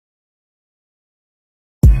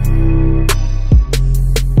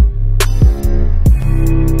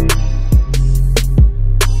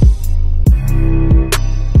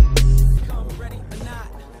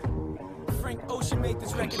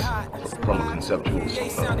conceptual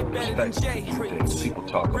perspective these days. People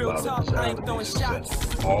talk about it as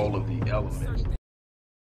averages, all of the elements.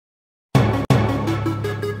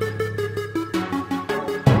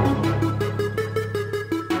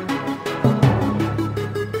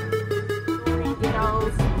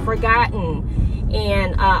 Ghettos Forgotten.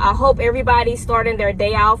 And I hope everybody's starting their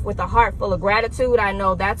day off with a heart full of gratitude. I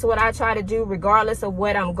know that's what I try to do regardless of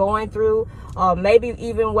what I'm going through, or maybe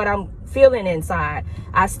even what I'm feeling inside.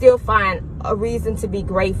 I still find a reason to be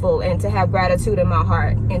grateful and to have gratitude in my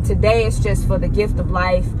heart. And today it's just for the gift of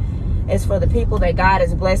life. It's for the people that God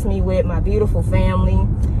has blessed me with, my beautiful family,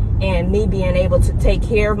 and me being able to take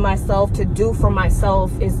care of myself, to do for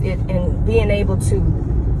myself, and being able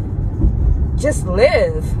to just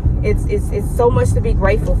live. It's so much to be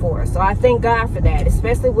grateful for. So I thank God for that,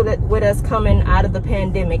 especially with us coming out of the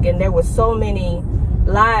pandemic, and there were so many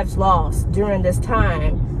lives lost during this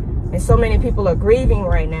time, and so many people are grieving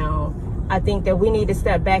right now. I think that we need to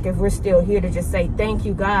step back, if we're still here, to just say thank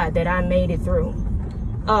you, God, that I made it through.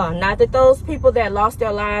 Not that those people that lost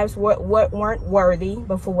their lives weren't worthy,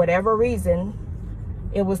 but for whatever reason,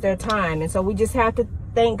 it was their time. And so we just have to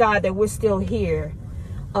thank God that we're still here,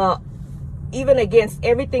 even against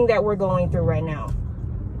everything that we're going through right now.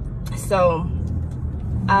 So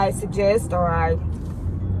I suggest, or I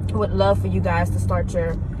would love for you guys to start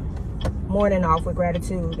your morning off with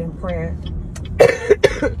gratitude and prayer.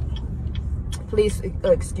 Please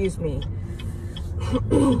excuse me.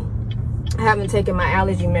 I haven't taken my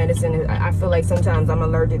allergy medicine. I feel like sometimes I'm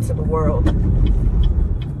allergic to the world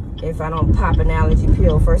if I don't pop an allergy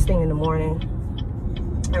pill first thing in the morning.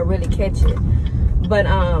 I really catch it. But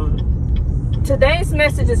today's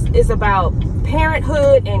message is about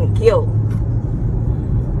parenthood and guilt.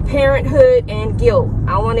 Parenthood and guilt.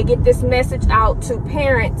 I want to get this message out to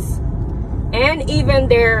parents and even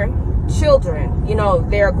their children. You know,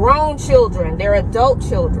 their grown children, their adult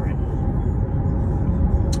children.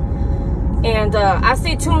 And I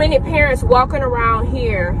see too many parents walking around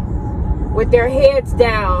here with their heads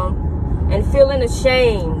down and feeling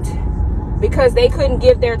ashamed because they couldn't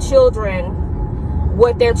give their children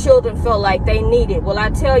what their children felt like they needed. Well, I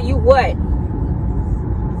tell you what,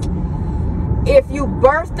 if you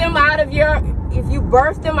birth them out of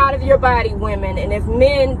your body, women, and if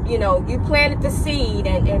men, you know, you planted the seed,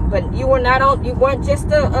 but you weren't just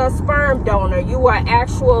a sperm donor, you were an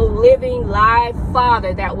actual living live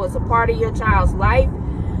father that was a part of your child's life,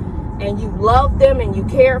 and you loved them and you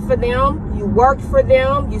cared for them, you worked for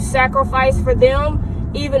them, you sacrificed for them.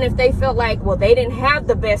 Even if they felt like, well, they didn't have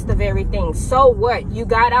the best of everything, so what? You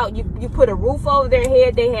got out, you put a roof over their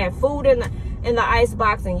head, they had food in the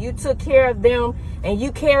icebox, and you took care of them, and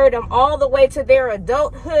you carried them all the way to their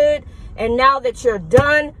adulthood. And now that you're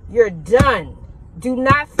done, you're done. Do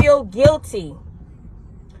not feel guilty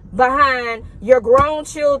behind your grown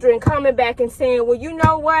children coming back and saying, well, you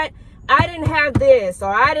know what? I didn't have this,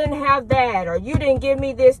 or I didn't have that, or you didn't give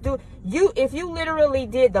me this. If you literally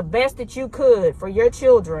did the best that you could for your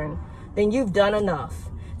children, then you've done enough.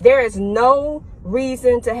 There is no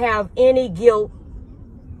reason to have any guilt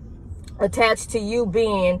attached to you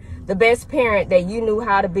being the best parent that you knew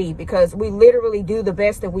how to be, because we literally do the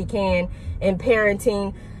best that we can in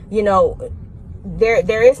parenting. You know,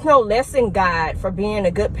 there is no lesson guide for being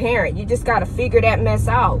a good parent. You just got to figure that mess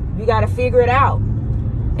out. You got to figure it out.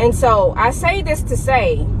 And so I say this to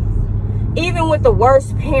say, even with the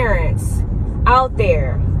worst parents out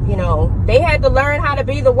there, you know, they had to learn how to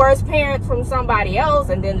be the worst parent from somebody else,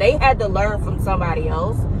 and then they had to learn from somebody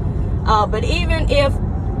else. But even if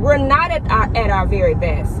we're not at our very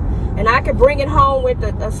best, and I could bring it home with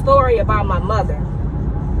a story about my mother,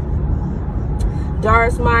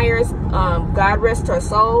 Doris Myers, God rest her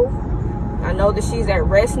soul. I know that she's at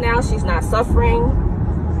rest now. She's not suffering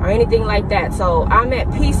or anything like that. So I'm at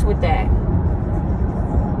peace with that.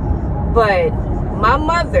 But my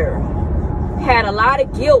mother had a lot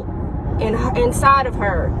of guilt inside of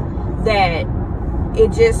her that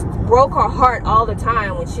it just broke her heart all the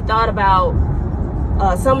time when she thought about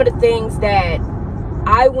some of the things that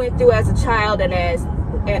I went through as a child, and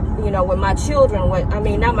you know, with my children,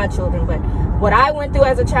 not my children, but what I went through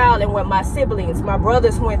as a child, and what my siblings, my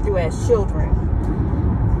brothers, went through as children.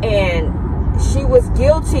 And she was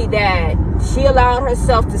guilty that she allowed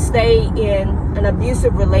herself to stay in an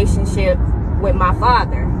abusive relationship with my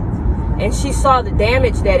father. And she saw the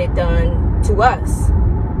damage that it done to us.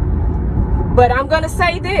 But I'm going to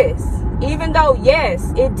say this, even though,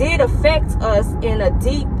 yes, it did affect us in a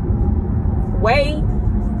deep way,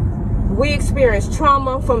 we experienced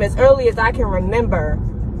trauma from as early as I can remember.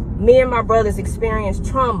 Me and my brothers experienced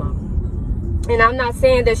trauma. And I'm not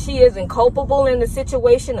saying that she isn't culpable in the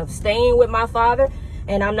situation of staying with my father.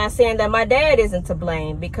 And I'm not saying that my dad isn't to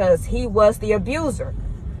blame, because he was the abuser.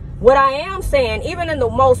 What I am saying, even in the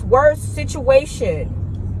most worst situation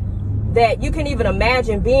that you can even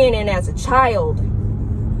imagine being in as a child,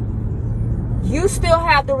 you still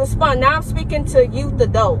have to respond. Now I'm speaking to youth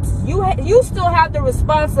adults. You still have the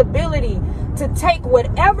responsibility to take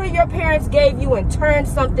whatever your parents gave you and turn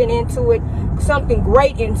something into it, something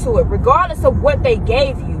great into it, regardless of what they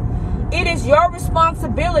gave you. It is your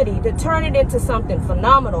responsibility to turn it into something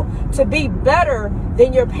phenomenal, to be better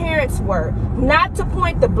than your parents were, not to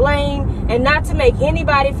point the blame and not to make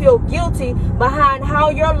anybody feel guilty behind how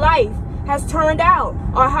your life has turned out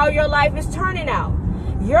or how your life is turning out.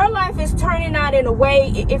 Your life is turning out in a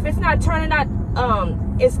way, if it's not turning out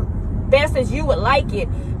as best as you would like it,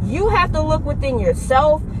 you have to look within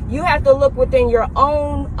yourself. You have to look within your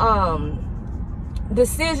own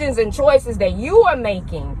decisions and choices that you are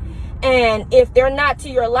making. And if they're not to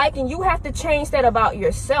your liking, you have to change that about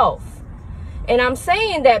yourself. And I'm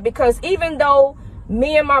saying that because even though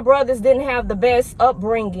me and my brothers didn't have the best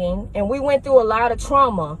upbringing and we went through a lot of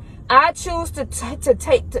trauma, I choose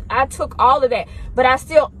I took all of that, but I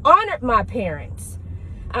still honored my parents.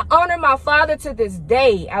 I honor my father to this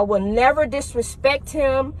day. I will never disrespect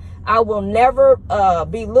him. I will never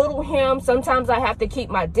belittle him. Sometimes I have to keep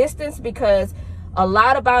my distance because a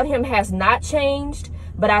lot about him has not changed.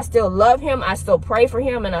 But I still love him, I still pray for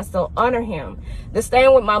him, and I still honor him. The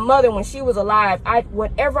same with my mother when she was alive.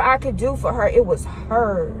 Whatever I could do for her, it was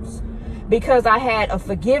hers. Because I had a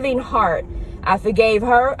forgiving heart. I forgave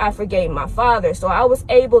her, I forgave my father. So I was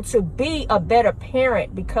able to be a better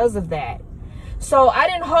parent because of that. So I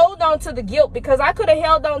didn't hold on to the guilt, because I could have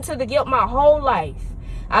held on to the guilt my whole life.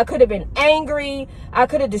 I could have been angry. I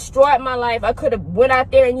could have destroyed my life. I could have went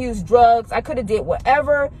out there and used drugs. I could have did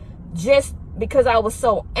whatever just because I was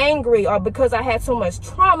so angry or because I had so much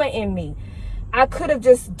trauma in me. I could have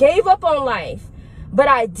just gave up on life, but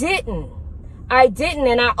I didn't.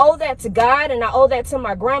 And I owe that to God, and I owe that to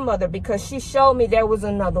my grandmother, because she showed me there was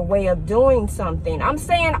another way of doing something. I'm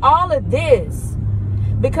saying all of this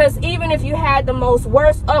because even if you had the most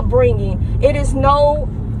worst upbringing, it's not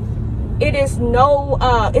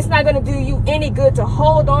going to do you any good to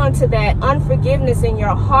hold on to that unforgiveness in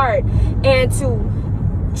your heart and to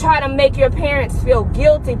try to make your parents feel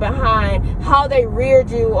guilty behind how they reared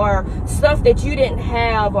you or stuff that you didn't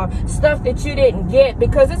have or stuff that you didn't get,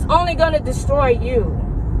 because it's only going to destroy you.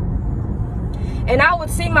 And I would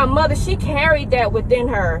see my mother, she carried that within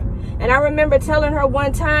her. And I remember telling her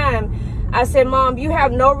one time, I said, Mom, you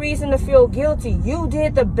have no reason to feel guilty. You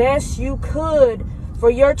did the best you could for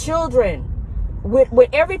your children with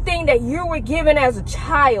everything that you were given as a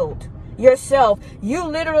child. Yourself, you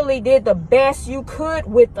literally did the best you could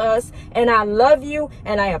with us, and I love you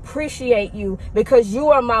and I appreciate you because you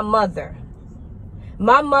are my mother.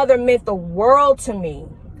 My mother meant the world to me.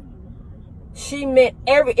 She meant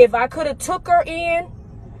if I could have took her in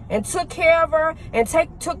and took care of her and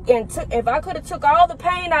if I could have took all the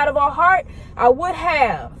pain out of her heart, I would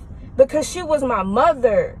have, because she was my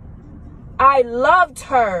mother. I loved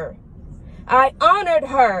her. I honored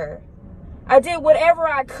her. I did whatever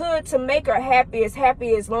I could to make her happy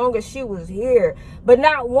as long as she was here. But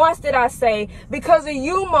not once did I say, because of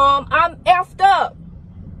you, Mom, I'm effed up.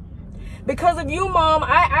 Because of you, Mom,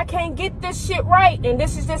 I can't get this shit right. And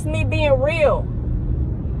this is just me being real.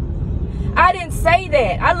 I didn't say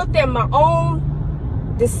that. I looked at my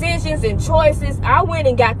own decisions and choices. I went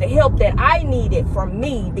and got the help that I needed for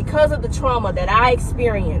me because of the trauma that I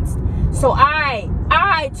experienced. So I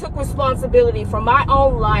took responsibility for my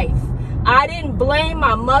own life. I didn't blame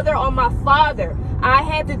my mother or my father. I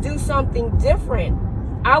had to do something different.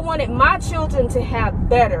 I wanted my children to have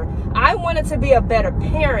better. I wanted to be a better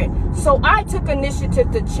parent. So I took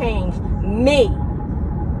initiative to change me.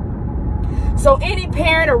 So any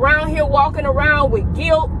parent around here walking around with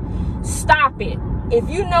guilt, stop it. If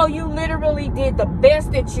you know you literally did the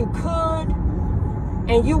best that you could,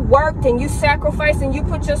 and you worked and you sacrificed and you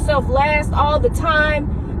put yourself last all the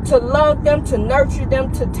time, to love them, to nurture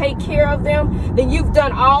them, to take care of them, then you've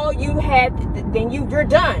done all you had, then you're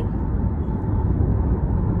done.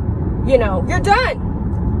 You know, you're done.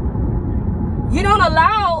 You don't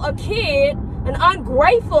allow a kid, an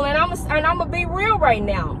ungrateful, and I'm gonna be real right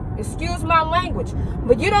now, excuse my language,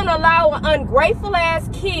 but you don't allow an ungrateful ass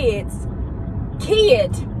kid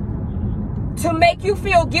to make you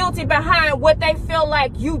feel guilty behind what they feel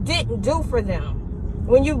like you didn't do for them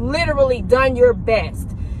when you literally done your best.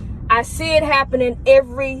 I see it happening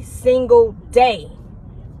every single day.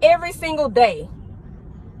 Every single day.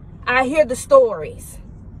 I hear the stories.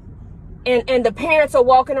 And the parents are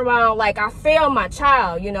walking around like, I failed my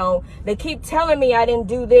child, you know. They keep telling me I didn't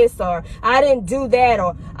do this, or I didn't do that,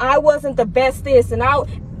 or I wasn't the best this. And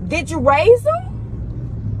did you raise them?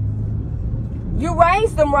 You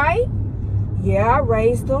raised them, right? Yeah, I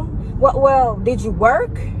raised them. Well, did you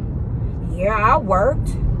work? Yeah, I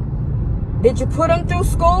worked. Did you put them through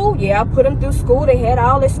school? Yeah, I put them through school. They had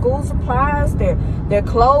all their school supplies, their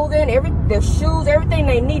clothing, their shoes, everything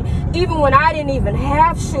they need. Even when I didn't even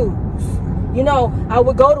have shoes. You know, I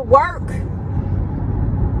would go to work,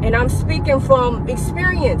 and I'm speaking from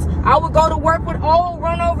experience. I would go to work with old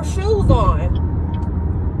run-over shoes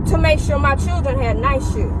on to make sure my children had nice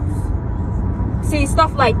shoes. See,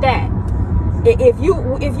 stuff like that. If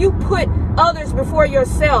you put others before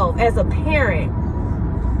yourself as a parent,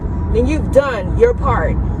 then you've done your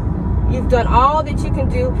part. You've done all that you can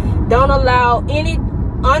do. Don't allow any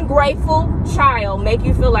ungrateful child make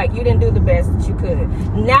you feel like you didn't do the best that you could.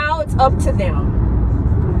 Now it's up to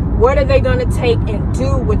them. What are they going to take and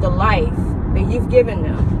do with the life that you've given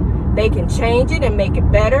them? They can change it and make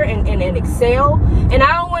it better and excel. And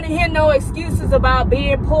I don't want to hear no excuses about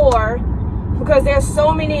being poor, because there's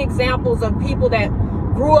so many examples of people that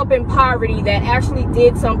grew up in poverty that actually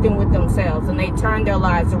did something with themselves and they turned their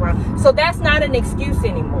lives around. So that's not an excuse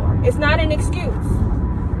anymore. It's not an excuse.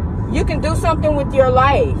 You can do something with your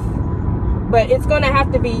life, but it's going to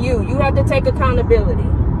have to be you. You have to take accountability.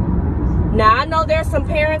 Now, I know there's some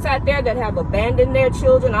parents out there that have abandoned their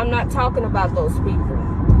children. I'm not talking about those people.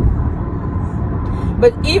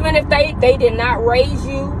 But even if they did not raise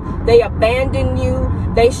you, they abandoned you,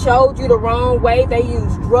 they showed you the wrong way, they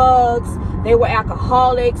used drugs, they were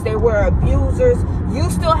alcoholics, they were abusers, you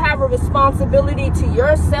still have a responsibility to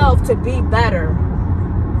yourself to be better.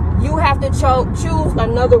 You have to choose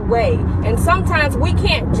another way. And sometimes we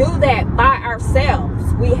can't do that by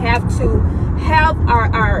ourselves. We have to have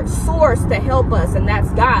our source to help us, and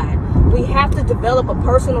that's God. We have to develop a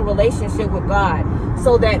personal relationship with God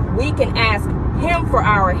so that we can ask Him for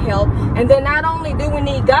our help. And then not only do we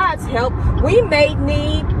need God's help, we may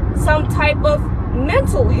need some type of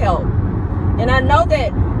mental help. And I know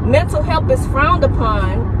that mental help is frowned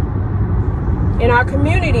upon in our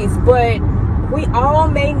communities, but we all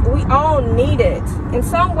need it in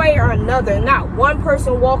some way or another. Not one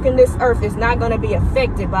person walking this earth is not going to be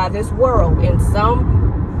affected by this world in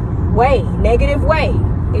some way, negative way.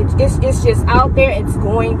 It's just out there. It's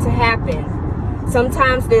going to happen.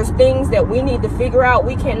 Sometimes there's things that we need to figure out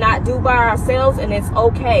we cannot do by ourselves, and it's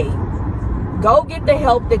okay. Go get the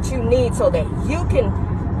help that you need so that you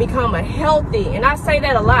can become a healthy, and I say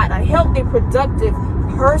that a lot, a healthy, productive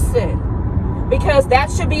person, because that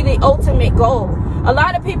should be the ultimate goal. A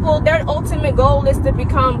lot of people, their ultimate goal is to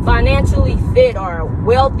become financially fit or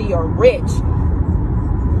wealthy or rich,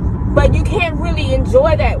 but you can't really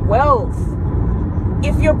enjoy that wealth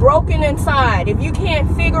if you're broken inside, if you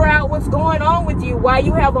can't figure out what's going on with you, why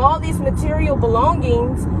you have all these material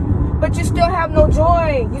belongings, but you still have no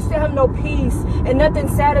joy, you still have no peace, and nothing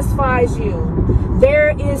satisfies you.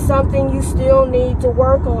 There is something you still need to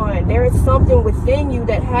work on. There is something within you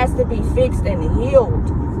that has to be fixed and healed.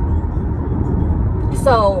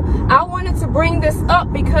 So I wanted to bring this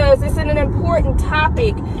up because it's an important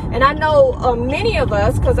topic, and I know many of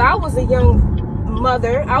us, because I was a young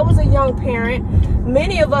mother, I was a young parent,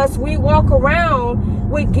 many of us, we walk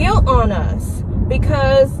around with guilt on us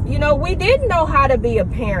because, you know, we didn't know how to be a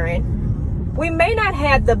parent. We may not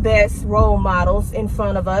have the best role models in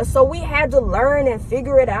front of us, so we had to learn and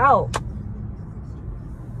figure it out.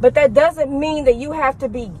 But that doesn't mean that you have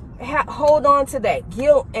to hold on to that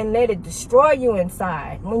guilt and let it destroy you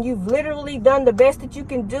inside. When you've literally done the best that you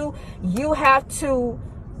can do, you have to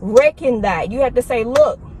reckon that. You have to say,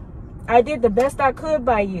 look, I did the best I could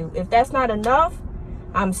by you. If that's not enough,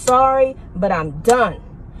 I'm sorry, but I'm done.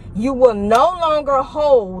 You will no longer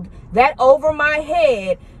hold that over my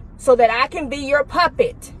head so that I can be your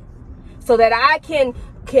puppet, so that I can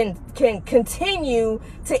continue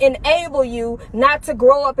to enable you not to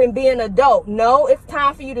grow up and be an adult. No, it's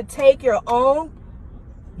time for you to take your own.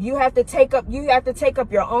 You have to take up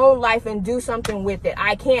your own life and do something with it.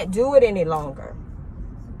 I can't do it any longer.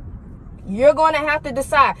 You're going to have to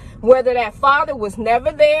decide whether that father was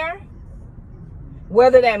never there,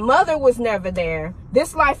 whether that mother was never there.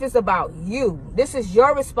 This life is about you. This is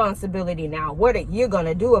your responsibility now. What are you going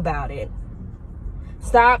to do about it?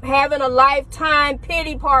 Stop having a lifetime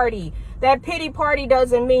pity party. That pity party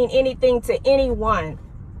doesn't mean anything to anyone.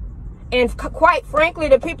 And quite frankly,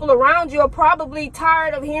 the people around you are probably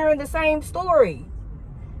tired of hearing the same story.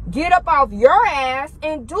 Get up off your ass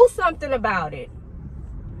and do something about it.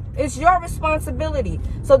 It's your responsibility.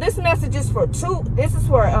 So this message is for two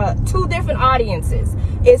different audiences.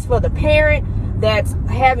 It's for the parent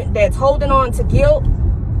that's holding on to guilt,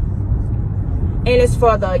 and it's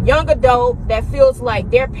for the young adult that feels like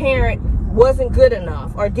their parent wasn't good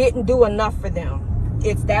enough or didn't do enough for them.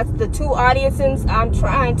 That's the two audiences I'm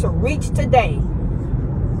trying to reach today,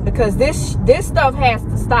 because this stuff has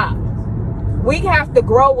to stop. We have to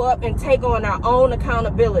grow up and take on our own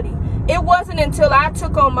accountability. It wasn't until I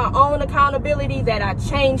took on my own accountability that I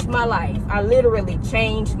changed my life. I literally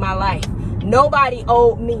changed my life. Nobody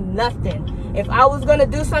owed me nothing. If I was going to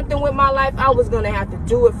do something with my life, I was going to have to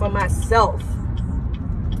do it for myself.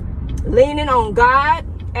 Leaning on God,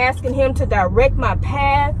 asking him to direct my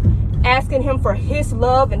path, asking him for his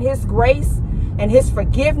love and his grace and his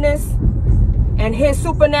forgiveness and his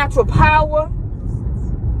supernatural power.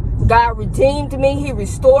 God redeemed me, he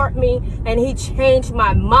restored me, and he changed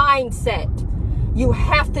my mindset. You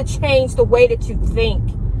have to change the way that you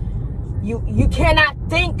think. You cannot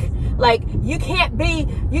think like you can't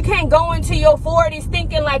go into your 40s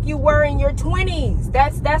thinking like you were in your 20s.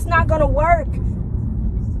 That's not gonna work.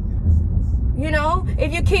 You know,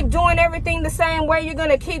 if you keep doing everything the same way, you're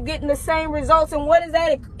gonna keep getting the same results. And what is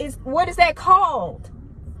that called?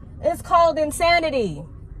 It's called insanity.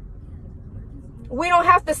 We don't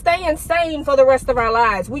have to stay insane for the rest of our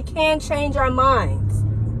lives. We can change our minds.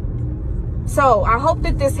 So I hope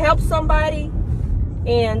that this helps somebody.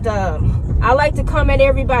 And I like to come at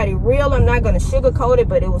everybody real. I'm not going to sugarcoat it,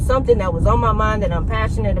 but it was something that was on my mind that I'm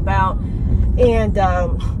passionate about. And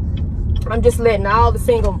I'm just letting all the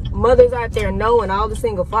single mothers out there know, and all the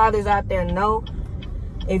single fathers out there know,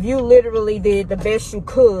 if you literally did the best you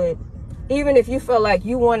could, even if you felt like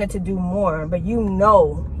you wanted to do more, but you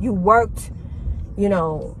know you worked,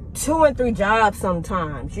 2 and 3 jobs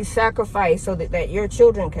sometimes. You sacrifice so that your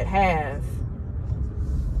children could have.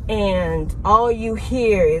 And all you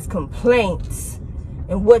hear is complaints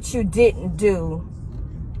and what you didn't do.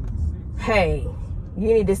 Hey,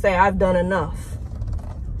 you need to say, I've done enough.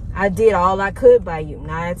 I did all I could by you.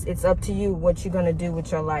 Now it's up to you what you're going to do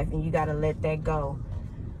with your life, and you got to let that go.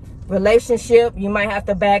 Relationship, you might have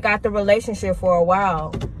to back out the relationship for a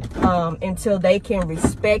while until they can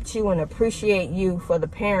respect you and appreciate you for the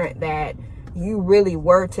parent that you really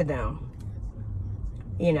were to them.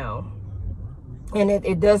 And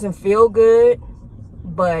it doesn't feel good,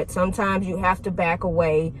 but sometimes you have to back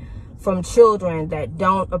away from children that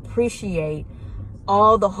don't appreciate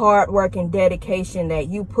all the hard work and dedication that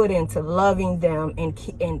you put into loving them and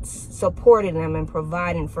supporting them and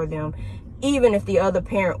providing for them, even if the other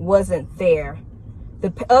parent wasn't there.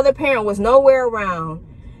 The other parent was nowhere around,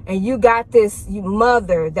 and you got this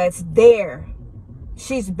mother that's there.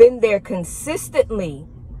 She's been there consistently,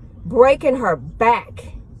 breaking her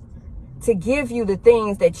back to give you the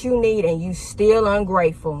things that you need, and you still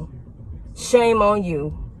ungrateful. Shame on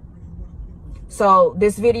you. So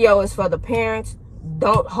this video is for the parents.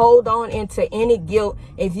 Don't hold on into any guilt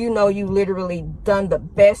if you know you literally done the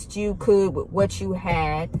best you could with what you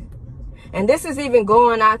had. And this is even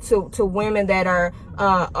going out to women that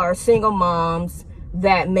are single moms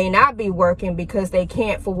that may not be working because they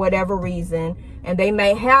can't for whatever reason, and they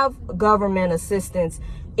may have government assistance.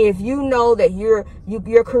 If you know that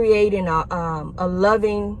you're creating a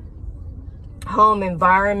loving home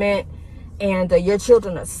environment, and your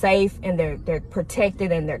children are safe and they're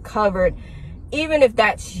protected and they're covered, even if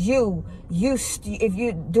that's if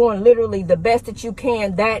you're doing literally the best that you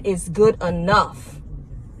can, that is good enough.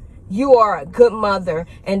 You are a good mother,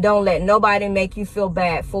 and don't let nobody make you feel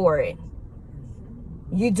bad for it.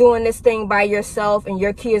 You doing this thing by yourself, and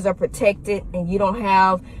your kids are protected, and you don't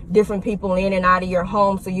have different people in and out of your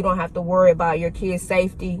home, so you don't have to worry about your kids'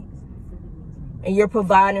 safety, and you're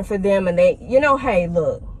providing for them, and they, hey,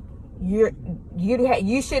 look, you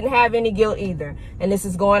shouldn't have any guilt either. And this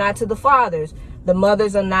is going out to the fathers. The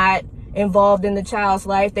mothers are not involved in the child's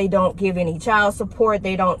life. They don't give any child support.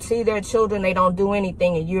 They don't see their children. They don't do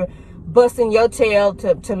anything, and you're busting your tail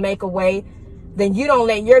to make a way. Then you don't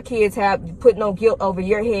let your kids put no guilt over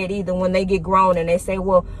your head either when they get grown and they say,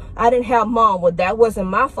 well, I didn't have mom. Well, that wasn't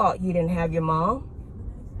my fault you didn't have your mom.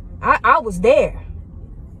 I was there.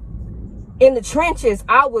 In the trenches,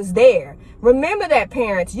 I was there. Remember that,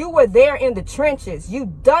 parents. You were there in the trenches. You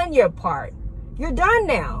done your part. You're done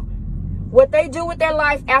now. What they do with their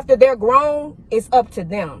life after they're grown is up to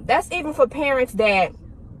them. That's even for parents that,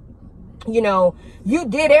 you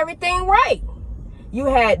did everything right.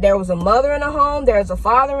 There was a mother in the home. There's a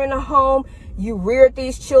father in the home. You reared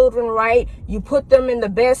these children right. You put them in the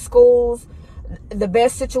best schools, the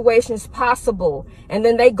best situations possible. And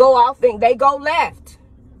then they go off and they go left.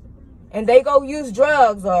 and they go use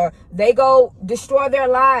drugs or they go destroy their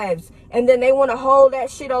lives, and then they want to hold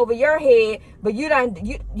that shit over your head, but you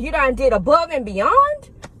done did above and beyond?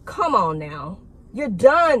 Come on now. You're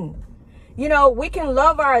done. You know, we can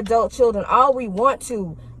love our adult children all we want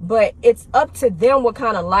to, but it's up to them what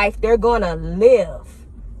kind of life they're going to live.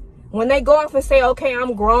 When they go off and say, okay,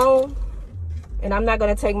 I'm grown, and I'm not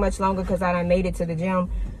going to take much longer because I done made it to the gym,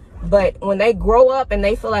 but when they grow up and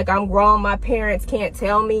they feel like I'm grown, my parents can't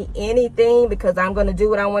tell me anything because I'm going to do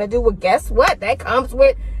what I want to do. Well, guess what? That comes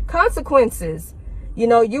with consequences. You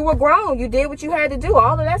know, you were grown. You did what you had to do.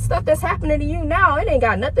 All of that stuff that's happening to you now, it ain't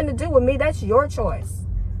got nothing to do with me. That's your choice.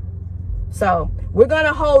 So we're going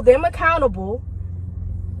to hold them accountable,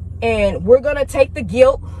 and we're going to take the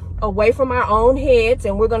guilt away from our own heads,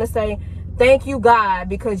 and we're going to say, thank you, God,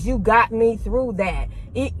 because you got me through that.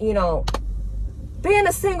 You know, being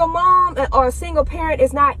a single mom or a single parent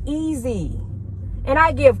is not easy. And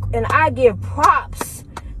I give props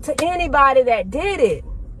to anybody that did it.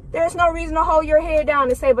 There's no reason to hold your head down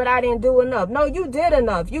and say, but I didn't do enough. No, you did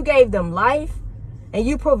enough. You gave them life, and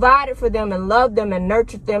you provided for them and loved them and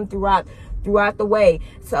nurtured them throughout the way.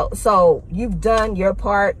 So you've done your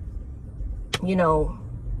part. You know,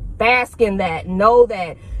 bask in that. Know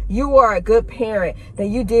that you are a good parent, that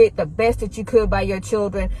you did the best that you could by your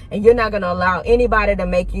children, and you're not going to allow anybody to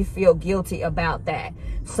make you feel guilty about that.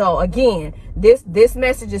 So again, this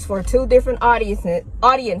message is for two different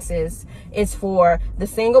audiences. It's for the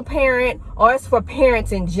single parent, or it's for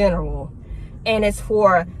parents in general. And it's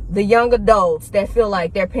for the young adults that feel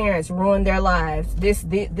like their parents ruined their lives. This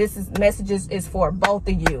message is for both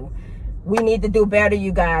of you. We need to do better,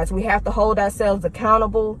 you guys. We have to hold ourselves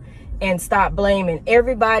accountable and stop blaming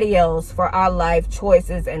everybody else for our life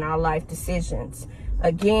choices and our life decisions.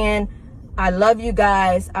 Again, I love you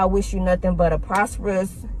guys. I wish you nothing but a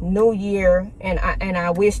prosperous new year. And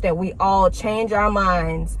I wish that we all change our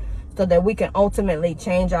minds so that we can ultimately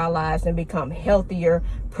change our lives and become healthier,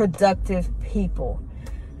 productive people.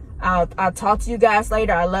 I'll talk to you guys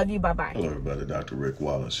later. I love you. Bye-bye. Hello, everybody. Dr. Rick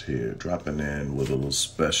Wallace here, dropping in with a little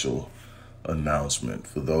special announcement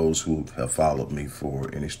for those who have followed me for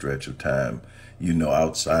any stretch of time. You know,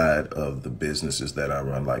 outside of the businesses that I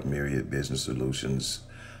run, like Myriad Business Solutions,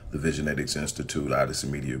 the Visionetics Institute, Odyssey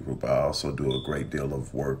Media Group, I also do a great deal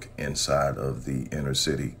of work inside of the inner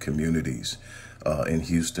city communities in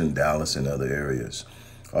Houston, Dallas, and other areas.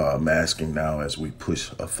 I'm asking now, as we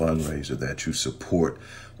push a fundraiser, that you support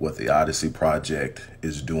what the Odyssey Project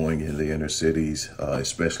is doing in the inner cities,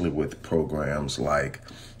 especially with programs like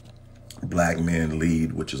Black Men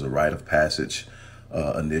Lead, which is a rite of passage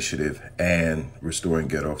initiative, and Restoring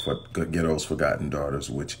Ghettos Forgotten Daughters,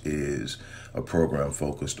 which is a program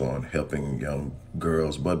focused on helping young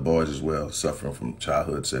girls, but boys as well, suffering from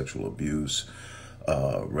childhood sexual abuse,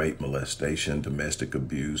 rape, molestation, domestic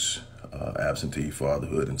abuse, absentee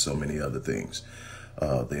fatherhood, and so many other things.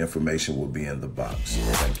 The information will be in the box.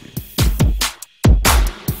 Thank you.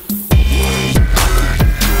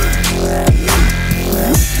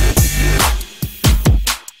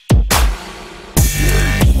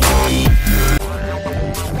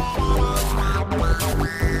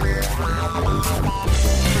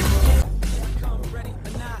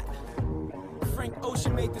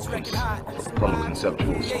 From a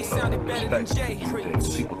conceptual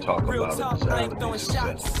perspective, people talk about it as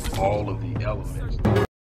all of the elements.